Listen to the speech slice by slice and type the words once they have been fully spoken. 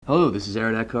Hello, this is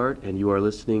Aaron Eckhart, and you are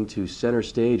listening to Center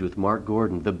Stage with Mark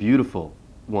Gordon, the beautiful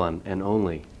one and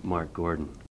only Mark Gordon.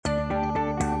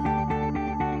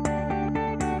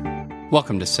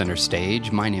 Welcome to Center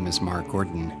Stage. My name is Mark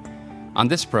Gordon. On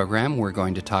this program, we're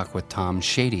going to talk with Tom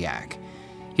Shadyac.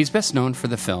 He's best known for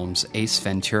the films Ace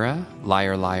Ventura,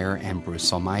 Liar Liar, and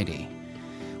Bruce Almighty.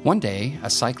 One day, a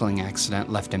cycling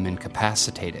accident left him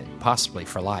incapacitated, possibly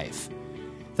for life.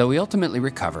 Though he ultimately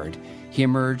recovered, he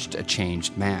emerged a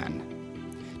changed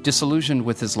man. Disillusioned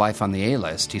with his life on the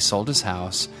A-list, he sold his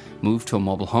house, moved to a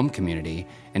mobile home community,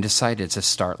 and decided to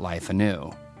start life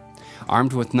anew.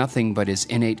 Armed with nothing but his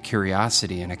innate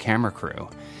curiosity and a camera crew,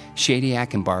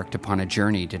 Shadyac embarked upon a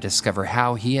journey to discover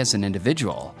how he as an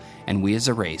individual and we as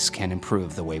a race can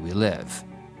improve the way we live.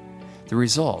 The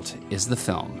result is the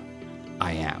film,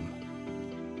 I Am.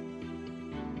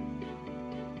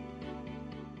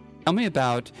 Tell me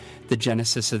about the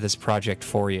genesis of this project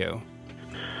for you.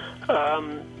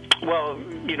 Well,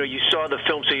 you saw the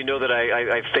film, so you know that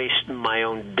I faced my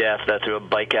own death through a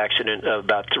bike accident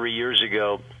about 3 years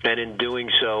ago. And in doing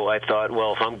so, I thought,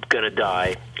 well, if I'm going to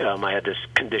die, I had this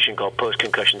condition called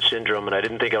post-concussion syndrome, and I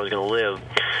didn't think I was going to live.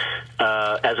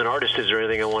 As an artist, is there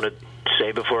anything I want to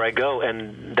say before I go?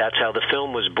 And that's how the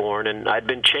film was born. And I'd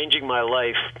been changing my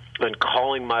life and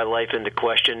calling my life into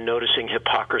question, noticing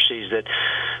hypocrisies that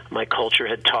my culture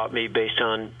had taught me based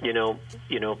on,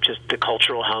 just the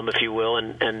cultural hum, if you will,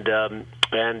 and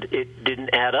it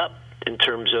didn't add up in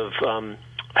terms of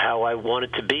how I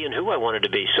wanted to be and who I wanted to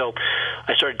be. So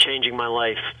I started changing my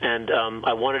life, and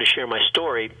I wanted to share my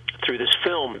story through this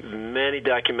film. Many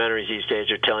documentaries these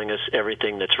days are telling us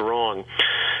everything that's wrong,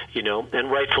 and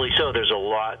rightfully so. There's a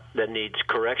lot that needs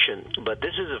correction. But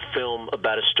this is a film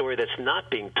about a story that's not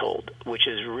being told, which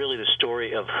is really the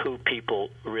story of who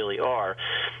people really are.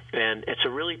 And it's a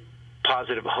really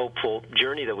positive, hopeful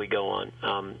journey that we go on.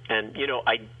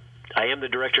 I am the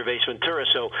director of Ace Ventura,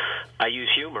 so I use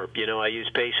humor. I use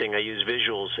pacing, I use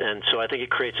visuals, and so I think it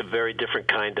creates a very different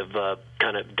kind of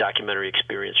documentary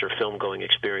experience or film-going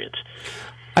experience.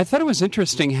 I thought it was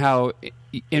interesting how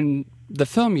in the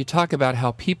film you talk about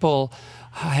how people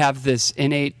have this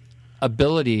innate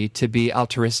ability to be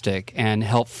altruistic and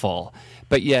helpful,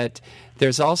 but yet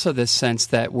there's also this sense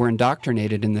that we're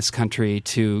indoctrinated in this country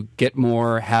to get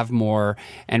more, have more,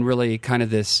 and really kind of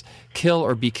this kill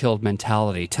or be killed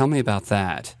mentality. Tell me about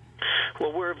that.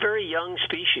 Well, we're a very young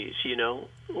species,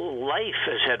 Life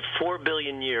has had 4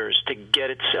 billion years to get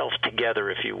itself together,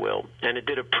 if you will, and it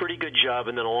did a pretty good job,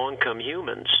 and then along come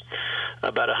humans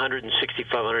about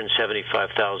 165,000,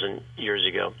 175,000 years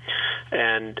ago.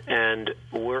 And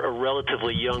we're a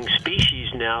relatively young species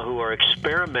now who are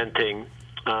experimenting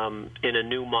in a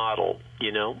new model,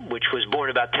 which was born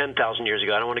about 10,000 years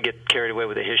ago. I don't want to get carried away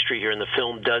with the history here, and the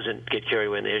film doesn't get carried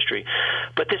away in the history.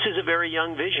 But this is a very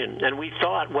young vision, and we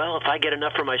thought, well, if I get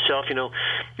enough for myself,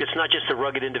 it's not just the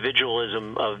rugged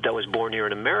individualism that was born here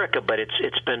in America, but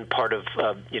it's been part of,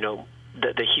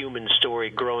 the human story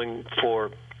growing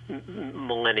for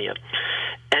millennia.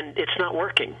 And it's not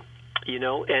working.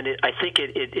 And I think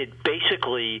it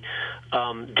basically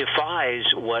defies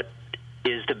what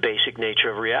is the basic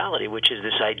nature of reality, which is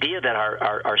this idea that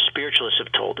our spiritualists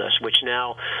have told us, which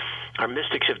now our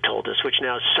mystics have told us, which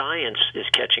now science is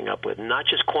catching up with, not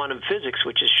just quantum physics,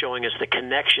 which is showing us the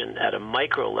connection at a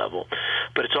micro level,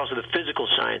 but it's also the physical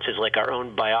sciences like our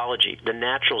own biology, the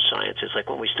natural sciences, like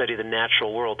when we study the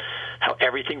natural world, how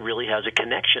everything really has a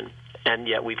connection. And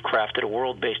yet we've crafted a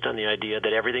world based on the idea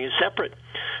that everything is separate.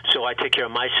 So I take care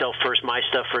of myself first, my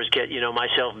stuff first, get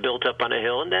myself built up on a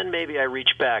hill, and then maybe I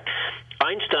reach back.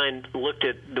 Einstein looked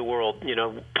at the world,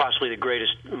 possibly the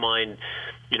greatest mind,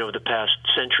 of the past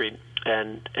century,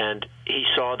 and he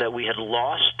saw that we had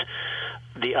lost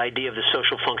the idea of the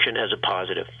social function as a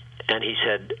positive. And he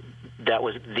said that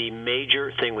was the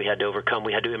major thing we had to overcome.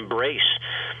 We had to embrace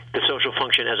the social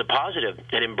function as a positive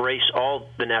and embrace all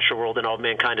the natural world and all of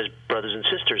mankind as brothers and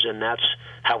sisters, and that's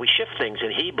how we shift things.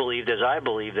 And he believed, as I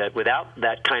believe, that without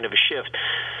that kind of a shift,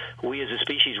 we as a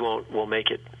species won't make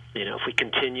it. If we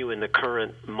continue in the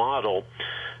current model,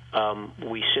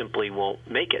 we simply won't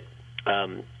make it.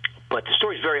 But the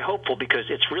story is very hopeful because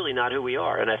it's really not who we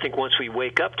are. And I think once we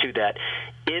wake up to that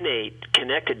innate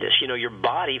connectedness, your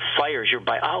body fires, your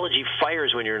biology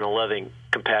fires when you're in a loving,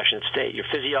 compassionate state. Your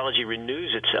physiology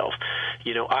renews itself.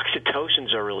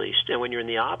 Oxytocins are released. And when you're in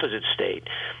the opposite state,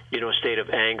 a state of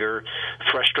anger,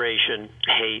 frustration,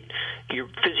 hate, your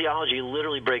physiology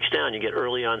literally breaks down. You get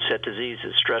early onset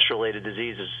diseases, stress-related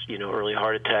diseases, early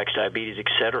heart attacks, diabetes,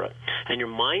 etc. And your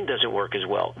mind doesn't work as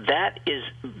well. That is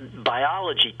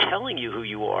biology telling you who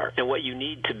you are and what you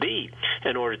need to be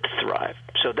in order to thrive.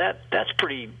 So that's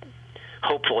pretty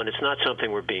hopeful, and it's not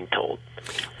something we're being told.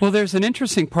 Well, there's an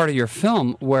interesting part of your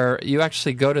film where you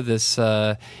actually go to this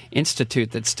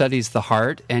institute that studies the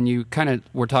heart, and you kind of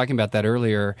were talking about that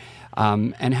earlier,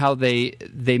 and how they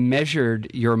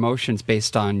measured your emotions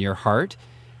based on your heart.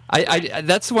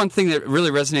 That's one thing that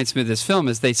really resonates with this film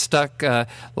is they stuck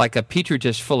like a petri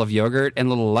dish full of yogurt and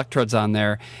little electrodes on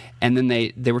there, and then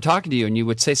they were talking to you, and you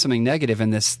would say something negative,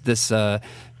 and this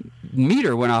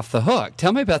meter went off the hook.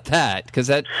 Tell me about that, because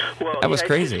that was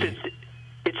crazy.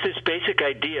 It's this basic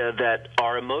idea that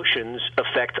our emotions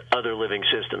affect other living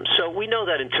systems. So we know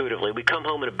that intuitively. We come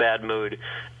home in a bad mood,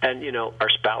 and our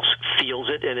spouse feels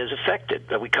it and is affected.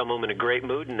 But we come home in a great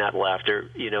mood, and that laughter,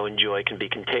 and joy can be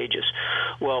contagious.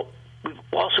 Well, we've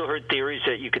also heard theories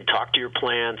that you can talk to your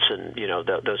plants, and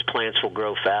those plants will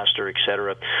grow faster, et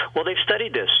cetera. Well, they've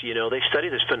studied this. They've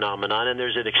studied this phenomenon, and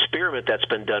there's an experiment that's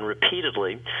been done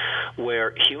repeatedly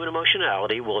where human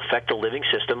emotionality will affect a living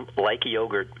system like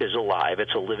yogurt is alive.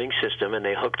 It's a living system, and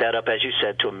they hook that up, as you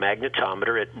said, to a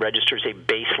magnetometer. It registers a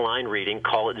baseline reading,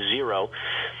 call it 0,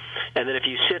 and then if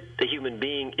you sit a human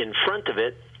being in front of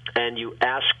it and you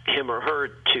ask him or her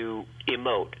to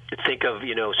emote, think of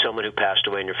someone who passed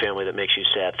away in your family that makes you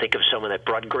sad. Think of someone that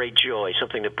brought great joy,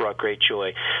 something that brought great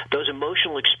joy. Those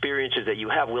emotional experiences that you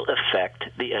have will affect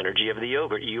the energy of the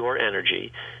yogurt. Your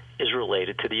energy is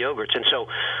related to the yogurts. And so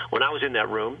when I was in that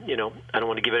room, I don't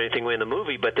want to give anything away in the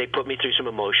movie, but they put me through some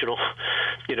emotional,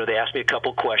 they asked me a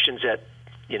couple questions that,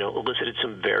 elicited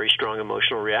some very strong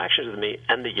emotional reactions with me,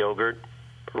 and the yogurt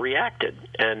reacted.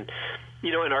 And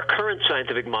in our current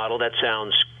scientific model, that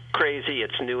sounds crazy.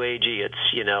 It's new agey.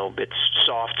 It's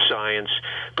soft science.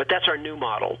 But that's our new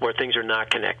model where things are not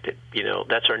connected.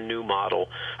 That's our new model,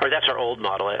 or that's our old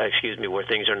model, where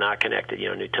things are not connected.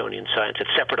 Newtonian science. It's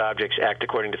separate objects act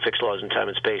according to fixed laws in time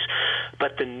and space.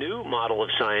 But the new model of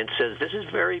science says this is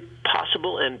very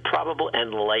possible and probable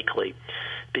and likely,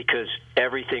 because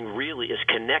everything really is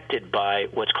connected by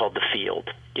what's called the field.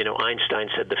 Einstein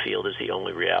said the field is the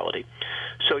only reality.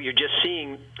 So you're just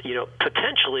seeing,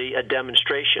 potentially a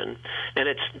demonstration, and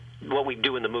it's what we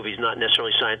do in the movie is not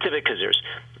necessarily scientific because there's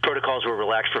protocols were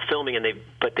relaxed for filming,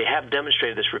 but they have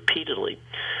demonstrated this repeatedly.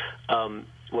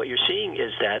 What you're seeing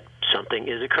is that something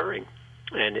is occurring,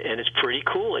 and it's pretty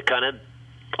cool. It kind of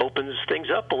opens things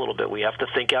up a little bit. We have to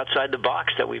think outside the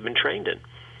box that we've been trained in.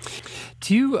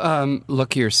 Do you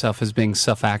look at yourself as being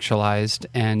self-actualized?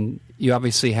 And you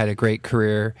obviously had a great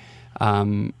career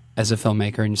as a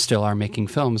filmmaker and still are making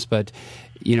films. But,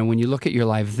 when you look at your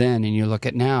life then and you look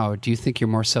at now, do you think you're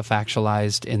more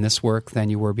self-actualized in this work than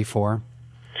you were before?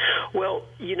 Well,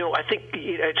 I think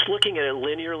it's looking at it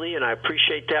linearly, and I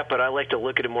appreciate that, but I like to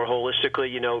look at it more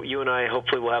holistically. You and I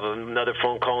hopefully will have another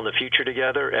phone call in the future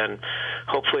together, and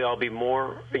hopefully I'll be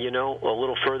more, a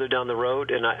little further down the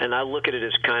road, and I look at it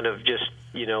as kind of just,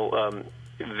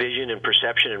 vision and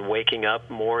perception and waking up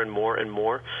more and more and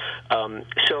more.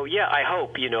 So, yeah, I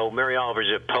hope, Mary Oliver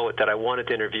is a poet that I wanted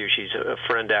to interview. She's a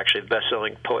friend, actually,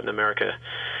 best-selling poet in America.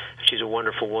 She's a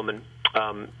wonderful woman.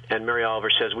 And Mary Oliver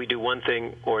says, we do one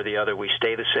thing or the other. We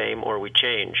stay the same or we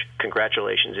change.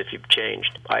 Congratulations if you've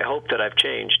changed. I hope that I've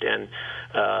changed, and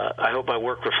I hope my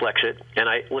work reflects it. And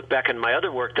I look back on my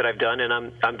other work that I've done, and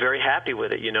I'm very happy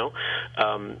with it,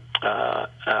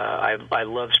 I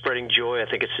love spreading joy. I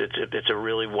think it's a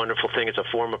really wonderful thing. It's a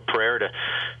form of prayer to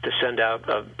send out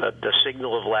the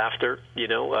signal of laughter,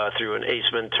 through an Ace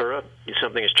Ventura,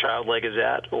 something as childlike as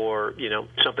that, or,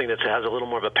 something that has a little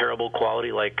more of a parable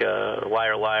quality like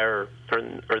Liar Liar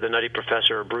or The Nutty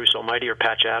Professor or Bruce Almighty or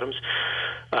Patch Adams.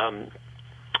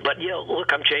 But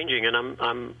look, I'm changing, and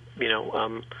I'm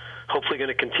hopefully going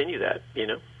to continue that.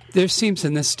 There seems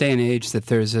in this day and age that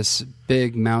there's this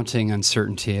big mounting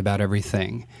uncertainty about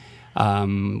everything,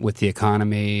 with the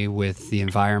economy, with the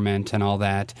environment, and all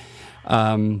that.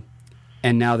 And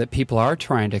now that people are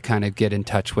trying to kind of get in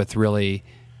touch with really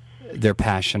their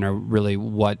passion or really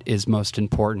what is most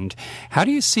important, how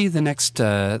do you see the next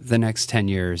 10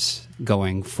 years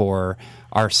going for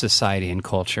our society and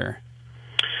culture?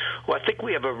 Well, I think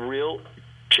we have a real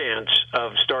chance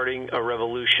of starting a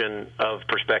revolution of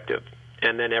perspective,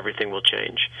 and then everything will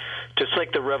change. Just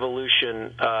like the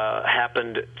revolution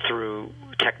happened through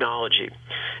technology.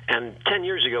 And 10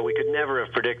 years ago, we could never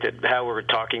have predicted how we were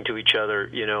talking to each other,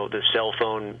 the cell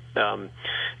phone,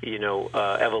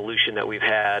 evolution that we've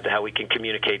had, how we can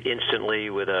communicate instantly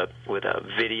with a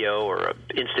video or an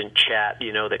instant chat,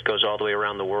 that goes all the way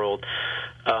around the world.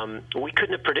 We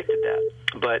couldn't have predicted that.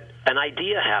 But an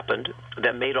idea happened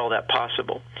that made all that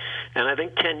possible. And I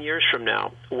think 10 years from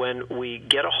now, when we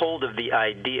get a hold of the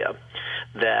idea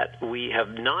that we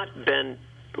have not been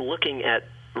looking at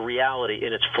reality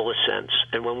in its fullest sense,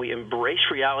 and when we embrace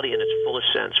reality in its fullest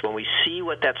sense, when we see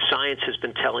what that science has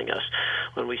been telling us,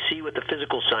 when we see what the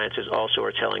physical sciences also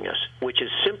are telling us, which is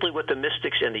simply what the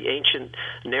mystics and the ancient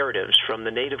narratives from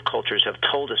the native cultures have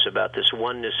told us about this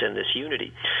oneness and this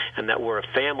unity, and that we're a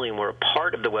family and we're a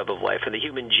part of the web of life, and the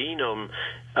Human Genome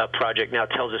Project now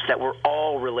tells us that we're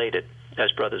all related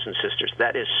as brothers and sisters.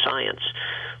 That is science.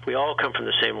 We all come from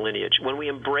the same lineage. When we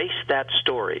embrace that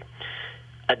story,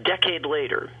 a decade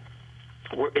later,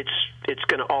 it's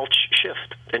going to all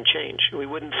shift and change. We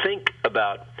wouldn't think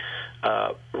about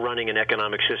running an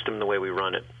economic system the way we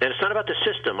run it. And it's not about the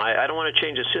system. I don't want to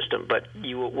change the system, but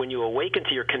when you awaken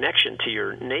to your connection to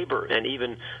your neighbor and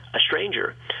even a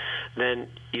stranger, then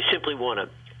you simply want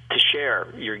to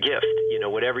share your gift,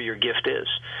 whatever your gift is.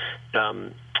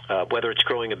 Whether it's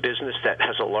growing a business that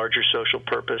has a larger social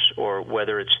purpose, or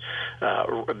whether it's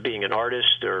being an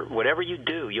artist, or whatever you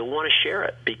do, you'll want to share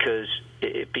it because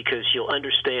you'll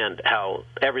understand how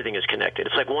everything is connected.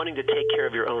 It's like wanting to take care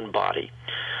of your own body.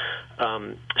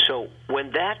 So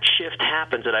when that shift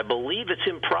happens, and I believe it's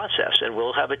in process, and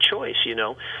we'll have a choice,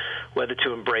 whether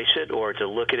to embrace it or to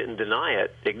look at it and deny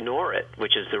it, ignore it,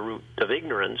 which is the root of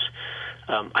ignorance.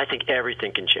 I think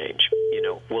everything can change.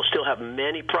 We'll still have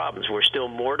many problems. We're still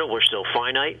mortal. We're still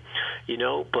finite,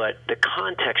 but the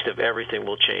context of everything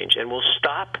will change. And we'll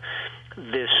stop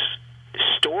this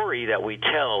story that we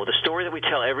tell. The story that we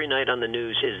tell every night on the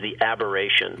news is the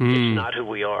aberration. It's not who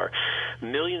we are.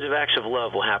 Millions of acts of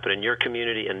love will happen in your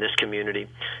community and this community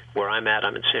where I'm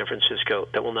in San Francisco,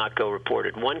 that will not go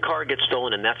reported. One car gets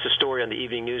stolen, and that's the story on the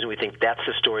evening news, and we think that's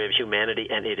the story of humanity,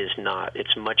 and it is not.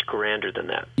 It's much grander than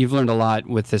that. You've learned a lot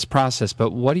with this process,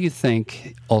 but what do you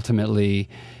think ultimately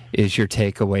is your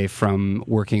takeaway from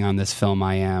working on this film,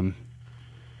 I Am?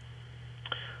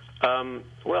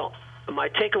 Well, my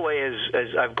takeaway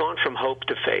is I've gone from hope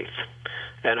to faith.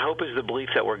 And hope is the belief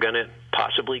that we're going to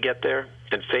possibly get there,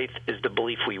 and faith is the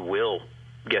belief we will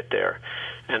get there.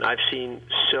 And I've seen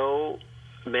so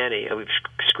many, and we've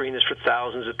screened this for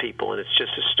thousands of people, and it's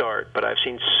just a start, but I've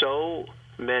seen so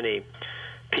many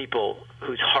people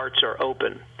whose hearts are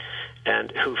open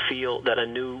and who feel that a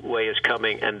new way is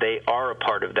coming, and they are a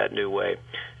part of that new way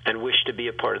and wish to be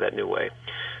a part of that new way.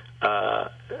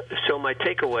 So my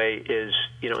takeaway is,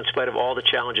 in spite of all the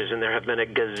challenges, and there have been a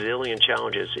gazillion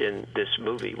challenges in this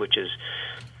movie, which is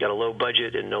got a low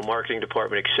budget and no marketing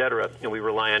department, et cetera, and we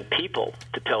rely on people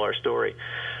to tell our story.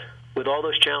 With all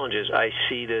those challenges, I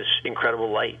see this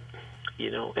incredible light,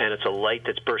 and it's a light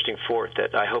that's bursting forth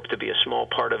that I hope to be a small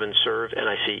part of and serve, and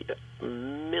I see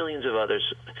millions of others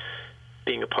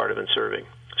being a part of and serving.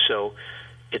 So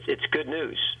it's good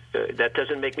news. That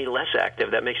doesn't make me less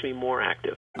active. That makes me more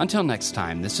active. Until next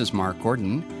time, this is Mark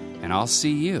Gordon, and I'll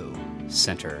see you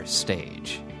center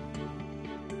stage.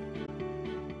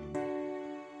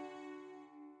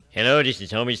 Hello, this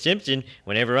is Homer Simpson.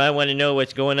 Whenever I want to know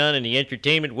what's going on in the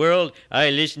entertainment world, I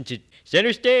listen to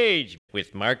Center Stage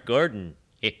with Mark Gordon.